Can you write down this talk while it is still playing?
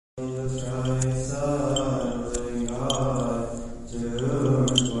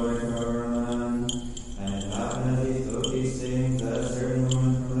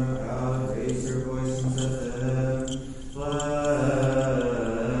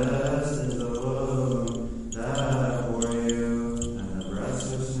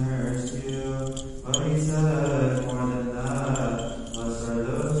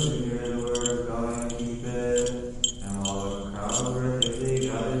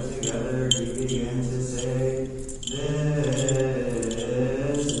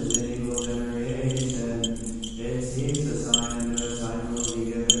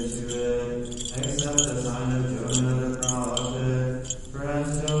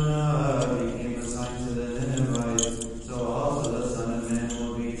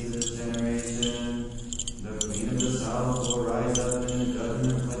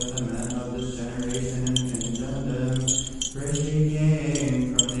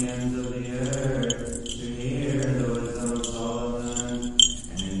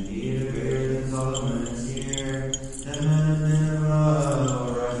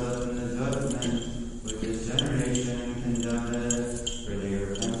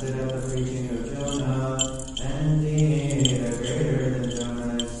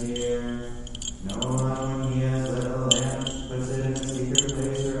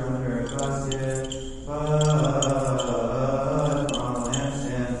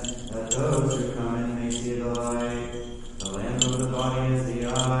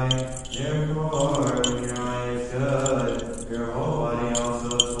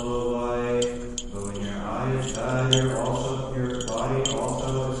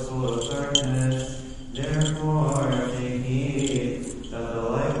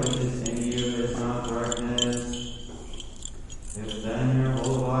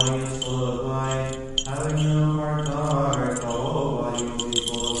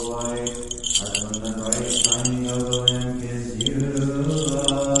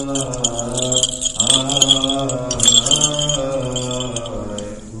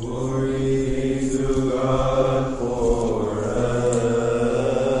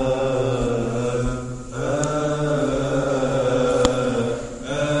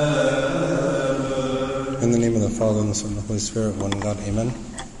Spirit, one God, Amen.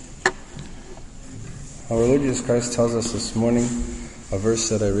 Our Lord Jesus Christ tells us this morning a verse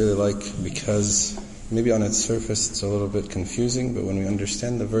that I really like because maybe on its surface it's a little bit confusing, but when we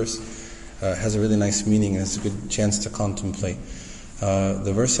understand the verse, it has a really nice meaning and it's a good chance to contemplate.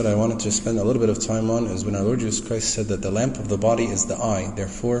 The verse that I wanted to spend a little bit of time on is when our Lord Jesus Christ said that the lamp of the body is the eye.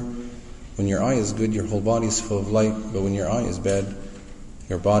 Therefore, when your eye is good, your whole body is full of light, but when your eye is bad,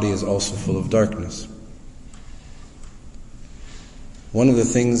 your body is also full of darkness. One of the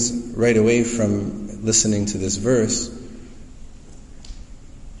things right away from listening to this verse,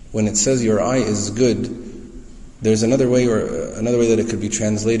 when it says your eye is good, there's another way that it could be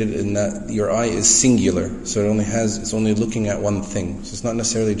translated in that your eye is singular, so it's only looking at one thing. So it's not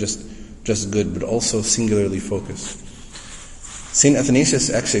necessarily just good, but also singularly focused. Saint Athanasius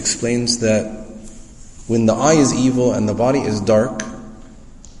actually explains that when the eye is evil and the body is dark,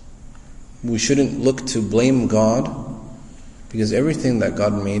 we shouldn't look to blame God, because everything that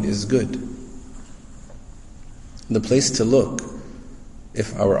God made is good. The place to look,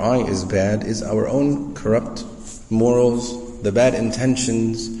 if our eye is bad, is our own corrupt morals, the bad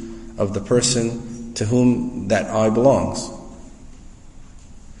intentions of the person to whom that eye belongs.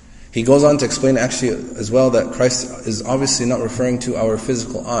 He goes on to explain actually as well that Christ is obviously not referring to our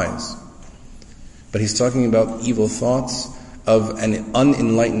physical eyes, but he's talking about evil thoughts of an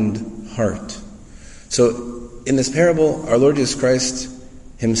unenlightened heart. So, in this parable, our Lord Jesus Christ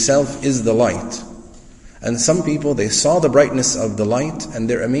Himself is the light. And some people, they saw the brightness of the light and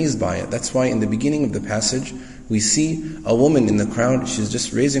they're amazed by it. That's why in the beginning of the passage, we see a woman in the crowd, she's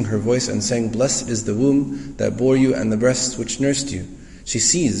just raising her voice and saying, "Blessed is the womb that bore you and the breast which nursed you." She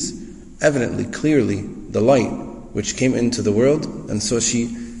sees evidently, clearly, the light which came into the world, and so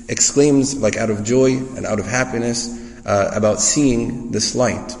she exclaims like out of joy and out of happiness about seeing this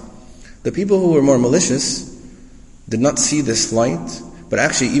light. The people who were more malicious did not see this light, but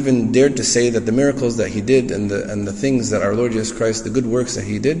actually even dared to say that the miracles that He did and the things that our Lord Jesus Christ, the good works that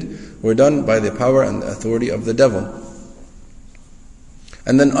He did, were done by the power and the authority of the devil.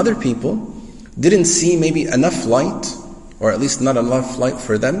 And then other people didn't see maybe enough light, or at least not enough light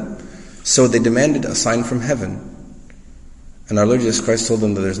for them, so they demanded a sign from heaven. And our Lord Jesus Christ told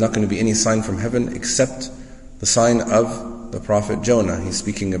them that there's not going to be any sign from heaven except the sign of the prophet Jonah. He's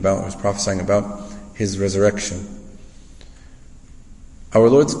prophesying about his resurrection. Our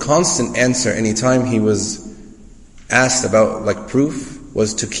Lord's constant answer anytime He was asked about proof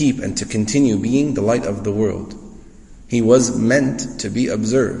was to keep and to continue being the light of the world. He was meant to be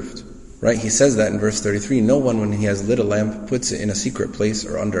observed. Right? He says that in verse 33, no one when he has lit a lamp puts it in a secret place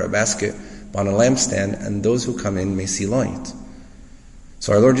or under a basket on a lampstand, and those who come in may see light.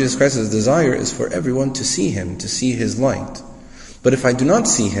 So our Lord Jesus Christ's desire is for everyone to see Him, to see His light. But if I do not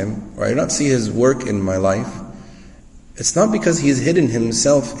see Him, or I do not see His work in my life, it's not because He has hidden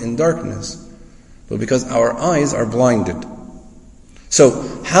Himself in darkness, but because our eyes are blinded.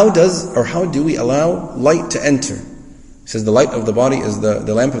 So how do we allow light to enter? He says the light of the body is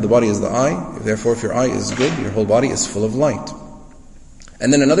the lamp of the body is the eye. Therefore, if your eye is good, your whole body is full of light.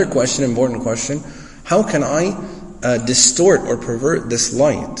 And then another question, important question, how can I distort or pervert this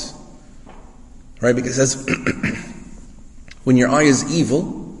light? Right? Because it says, when your eye is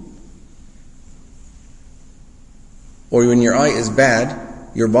evil, or when your eye is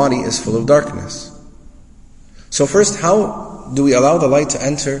bad, your body is full of darkness. So first, how do we allow the light to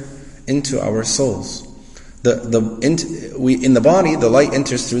enter into our souls? In the body, the light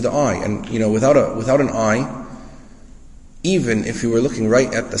enters through the eye, and without an eye, even if you were looking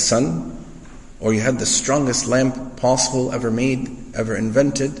right at the sun, or you had the strongest lamp possible ever made, ever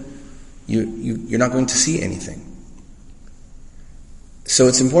invented, you're not going to see anything. So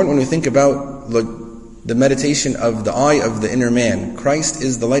it's important when we think about the meditation of the eye of the inner man. Christ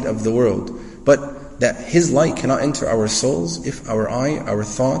is the light of the world, but that His light cannot enter our souls if our eye, our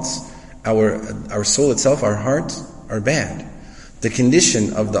thoughts, our soul itself, our heart, are bad. The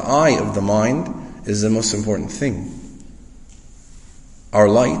condition of the eye of the mind is the most important thing. Our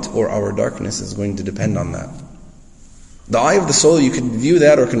light or our darkness is going to depend on that. The eye of the soul, you can view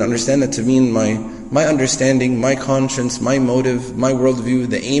that or can understand that to mean my understanding, my conscience, my motive, my worldview,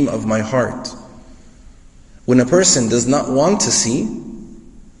 the aim of my heart. When a person does not want to see,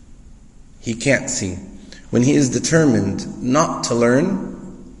 he can't see. When he is determined not to learn,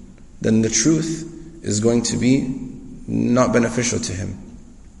 then the truth is going to be not beneficial to him.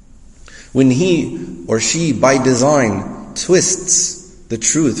 When he or she, by design, twists the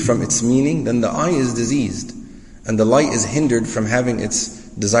truth from its meaning, then the eye is diseased, and the light is hindered from having its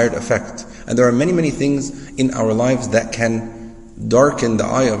desired effect. And there are many, many things in our lives that can darken the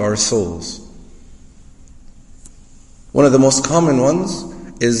eye of our souls. One of the most common ones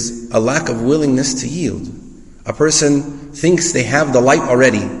is a lack of willingness to yield. A person thinks they have the light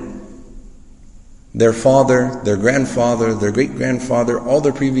already. Their father, their grandfather, their great-grandfather, all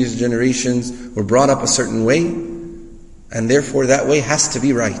their previous generations were brought up a certain way, and therefore that way has to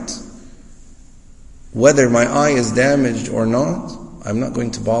be right. Whether my eye is damaged or not, I'm not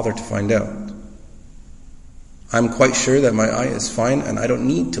going to bother to find out. I'm quite sure that my eye is fine, and I don't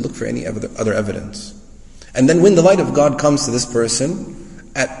need to look for any other evidence. And then when the light of God comes to this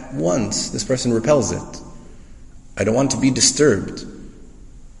person, at once this person repels it. I don't want to be disturbed.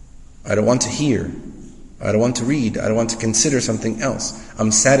 I don't want to hear. I don't want to read. I don't want to consider something else.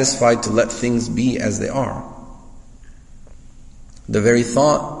 I'm satisfied to let things be as they are. The very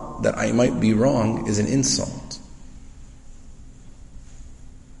thought that I might be wrong is an insult.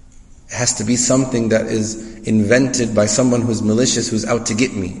 It has to be something that is invented by someone who's malicious, who's out to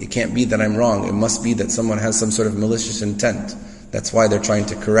get me. It can't be that I'm wrong. It must be that someone has some sort of malicious intent. That's why they're trying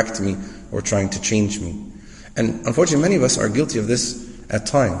to correct me or trying to change me. And unfortunately, many of us are guilty of this at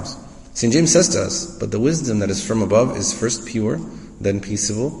times. St. James says to us, but the wisdom that is from above is first pure, then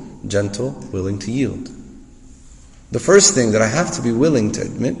peaceable, gentle, willing to yield. The first thing that I have to be willing to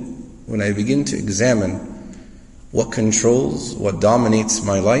admit when I begin to examine what controls, what dominates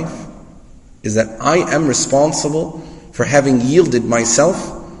my life, is that I am responsible for having yielded myself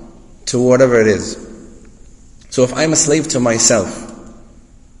to whatever it is. So if I'm a slave to myself,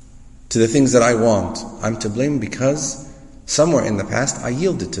 to the things that I want, I'm to blame because somewhere in the past I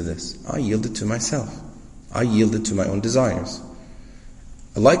yielded to this. I yielded to myself. I yielded to my own desires.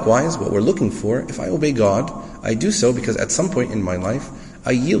 Likewise, what we're looking for, if I obey God, I do so because at some point in my life,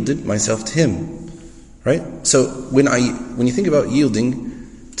 I yielded myself to Him. Right? So when you think about yielding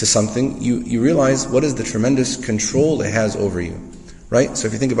to something, you realize what is the tremendous control it has over you. Right? So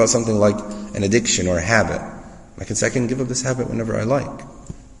if you think about something like an addiction or a habit, I can say I can give up this habit whenever I like.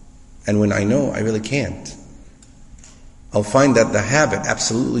 And when I know I really can't, I'll find that the habit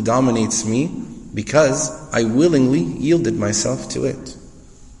absolutely dominates me because I willingly yielded myself to it.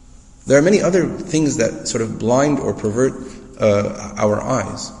 There are many other things that sort of blind or pervert our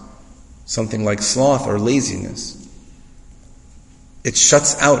eyes. Something like sloth or laziness. It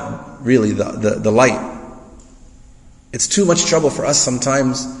shuts out really the light. It's too much trouble for us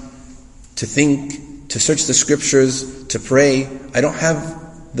sometimes to think, to search the scriptures, to pray. I don't have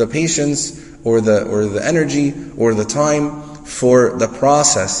the patience or the energy or the time for the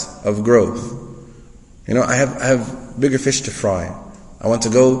process of growth. I have bigger fish to fry. I want to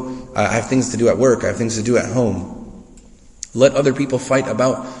go, I have things to do at work, I have things to do at home. Let other people fight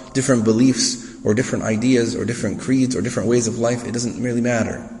about different beliefs or different ideas or different creeds or different ways of life. It doesn't really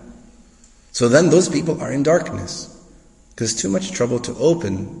matter. So then those people are in darkness, because it's too much trouble to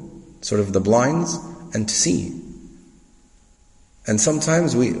open sort of the blinds and to see. And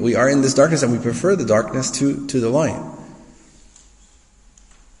sometimes we are in this darkness and we prefer the darkness to the light.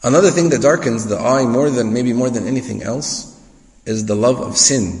 Another thing that darkens the eye more than anything else is the love of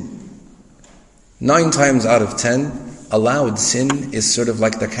sin. 9 times out of 10, allowed sin is sort of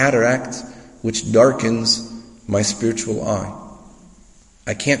like the cataract which darkens my spiritual eye.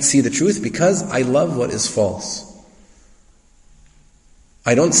 I can't see the truth because I love what is false.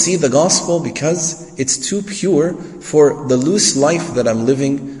 I don't see the gospel because it's too pure for the loose life that I'm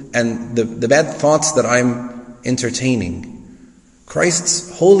living and the bad thoughts that I'm entertaining.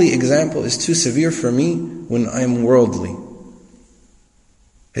 Christ's holy example is too severe for me when I am worldly.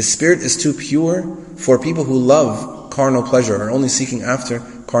 His spirit is too pure for people who love carnal pleasure, are only seeking after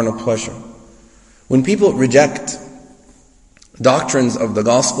carnal pleasure. When people reject doctrines of the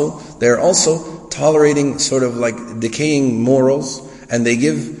gospel, they are also tolerating sort of like decaying morals, and they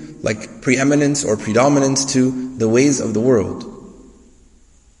give like preeminence or predominance to the ways of the world.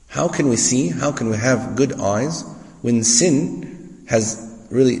 How can we see, how can we have good eyes when sin has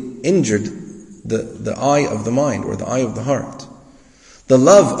really injured the eye of the mind or the eye of the heart? The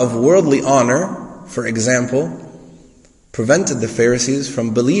love of worldly honor, for example, prevented the Pharisees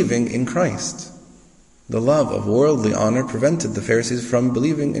from believing in Christ. The love of worldly honor prevented the Pharisees from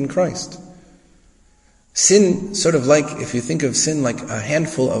believing in Christ. Sin, sort of like, if you think of sin like a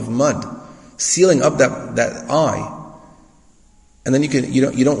handful of mud, sealing up that eye. And then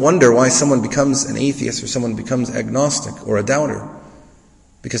you don't wonder why someone becomes an atheist or someone becomes agnostic or a doubter.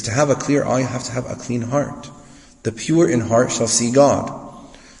 Because to have a clear eye, you have to have a clean heart. The pure in heart shall see God.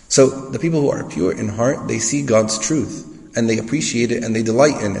 So the people who are pure in heart, they see God's truth, and they appreciate it and they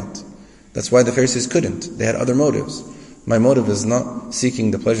delight in it. That's why the Pharisees couldn't. They had other motives. My motive is not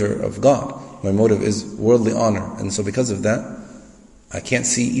seeking the pleasure of God. My motive is worldly honor. And so because of that, I can't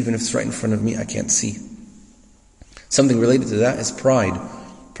see, even if it's right in front of me, I can't see. Something related to that is pride.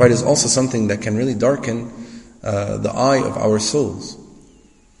 Pride is also something that can really darken the eye of our souls.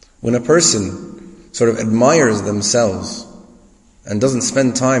 When a person sort of admires themselves and doesn't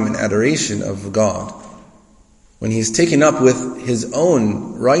spend time in adoration of God, when he's taken up with his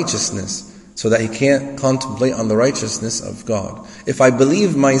own righteousness so that he can't contemplate on the righteousness of God. If I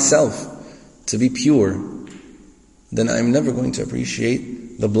believe myself to be pure, then I'm never going to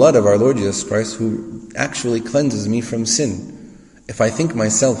appreciate the blood of our Lord Jesus Christ, who actually cleanses me from sin. If I think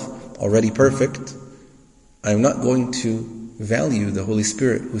myself already perfect, I'm not going to value the Holy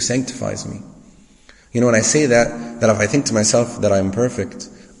Spirit who sanctifies me. When I say that if I think to myself that I'm perfect,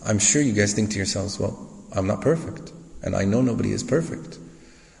 I'm sure you guys think to yourselves, well, I'm not perfect, and I know nobody is perfect.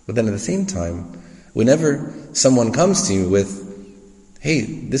 But then at the same time, whenever someone comes to you with, hey,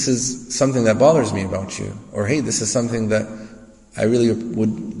 this is something that bothers me about you, or hey, this is something that I really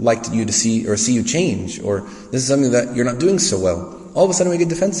would like you to see, or see you change, or this is something that you're not doing so well, all of a sudden we get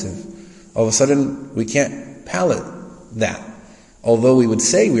defensive. All of a sudden we can't palate that. Although we would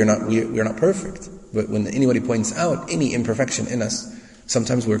say we are not perfect. But when anybody points out any imperfection in us,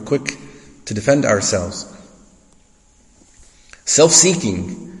 sometimes we're quick to defend ourselves.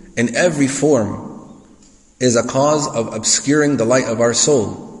 Self-seeking in every form is a cause of obscuring the light of our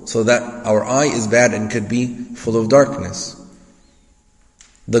soul, so that our eye is bad and could be full of darkness.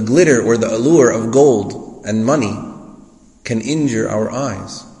 The glitter or the allure of gold and money can injure our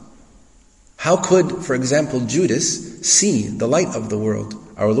eyes. How could, for example, Judas see the light of the world,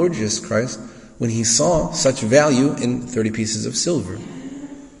 our Lord Jesus Christ, when he saw such value in 30 pieces of silver?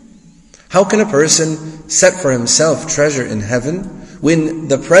 How can a person set for himself treasure in heaven when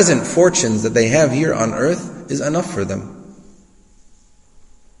the present fortunes that they have here on earth is enough for them?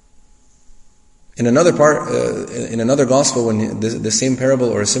 In another gospel, when the same parable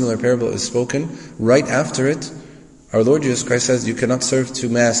or a similar parable is spoken, right after it, our Lord Jesus Christ says, you cannot serve 2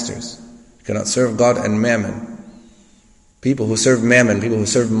 masters. You cannot serve God and mammon. People who serve mammon, people who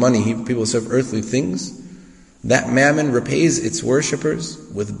serve money, people who serve earthly things, that mammon repays its worshippers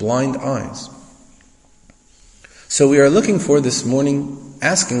with blind eyes. So we are looking for this morning,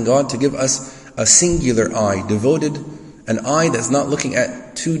 asking God to give us a singular eye, devoted, an eye that's not looking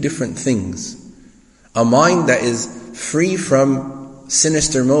at 2 different things. A mind that is free from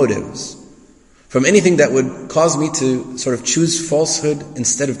sinister motives, from anything that would cause me to sort of choose falsehood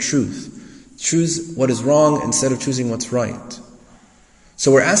instead of truth, choose what is wrong instead of choosing what's right.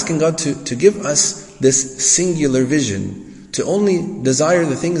 So we're asking God to give us this singular vision, to only desire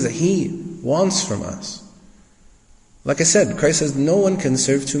the things that He wants from us. Like I said, Christ says no one can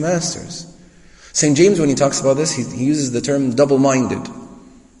serve two masters. St. James, when he talks about this, he uses the term double-minded.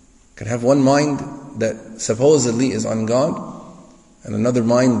 Can have one mind that supposedly is on God, and another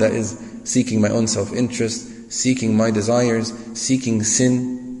mind that is seeking my own self-interest, seeking my desires, seeking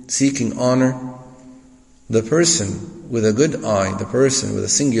sin, seeking honor. The person with a good eye, the person with a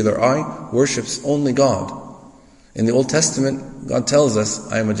singular eye, worships only God. In the Old Testament, God tells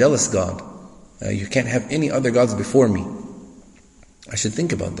us, I am a jealous God. You can't have any other gods before me. I should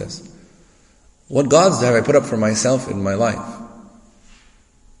think about this. What gods have I put up for myself in my life?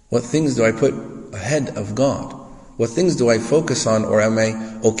 What things do I put ahead of God? What things do I focus on, or am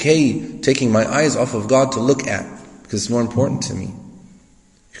I okay taking my eyes off of God to look at because it's more important to me?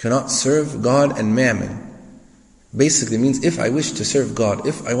 You cannot serve God and mammon. Basically means if I wish to serve God,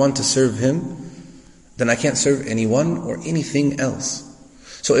 if I want to serve Him, then I can't serve anyone or anything else.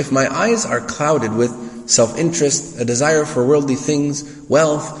 So if my eyes are clouded with self-interest, a desire for worldly things,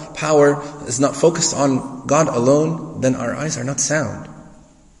 wealth, power, is not focused on God alone, then our eyes are not sound.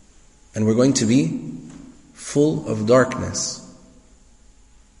 And we're going to be full of darkness.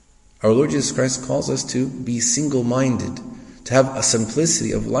 Our Lord Jesus Christ calls us to be single-minded, to have a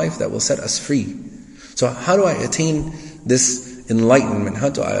simplicity of life that will set us free. So how do I attain this enlightenment? How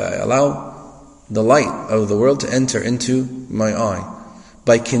do I allow the light of the world to enter into my eye?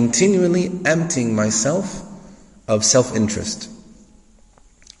 By continually emptying myself of self-interest.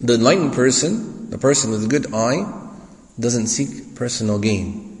 The enlightened person, the person with a good eye, doesn't seek personal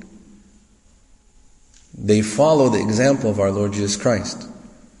gain. They follow the example of our Lord Jesus Christ,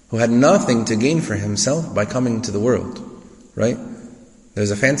 who had nothing to gain for Himself by coming to the world. Right?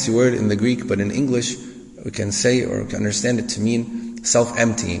 There's a fancy word in the Greek, but in English we can say or can understand it to mean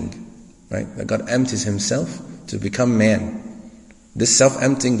self-emptying. Right? That God empties Himself to become man. This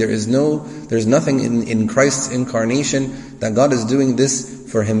self-emptying, there's nothing in Christ's incarnation that God is doing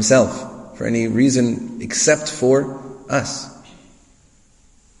this for Himself, for any reason except for us.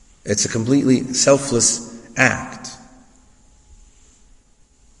 It's a completely selfless act.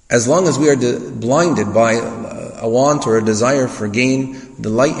 As long as we are blinded by a want or a desire for gain, the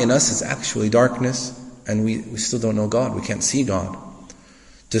light in us is actually darkness, and we still don't know God. We can't see God.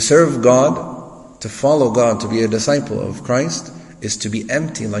 To serve God, to follow God, to be a disciple of Christ, is to be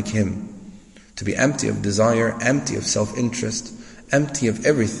empty like Him. To be empty of desire, empty of self-interest, empty of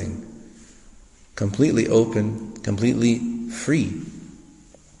everything. Completely open, completely free.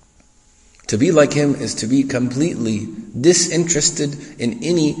 To be like Him is to be completely disinterested in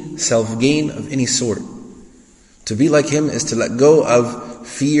any self-gain of any sort. To be like Him is to let go of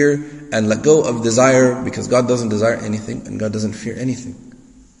fear and let go of desire, because God doesn't desire anything and God doesn't fear anything.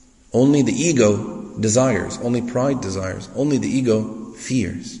 Only the ego desires, only pride desires, only the ego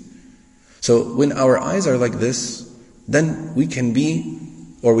fears. So when our eyes are like this, then we can be,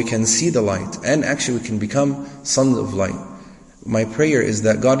 or we can see the light, and actually we can become sons of light. My prayer is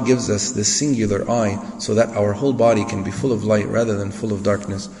that God gives us this singular eye so that our whole body can be full of light rather than full of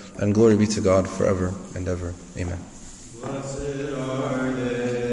darkness. And glory be to God forever and ever. Amen.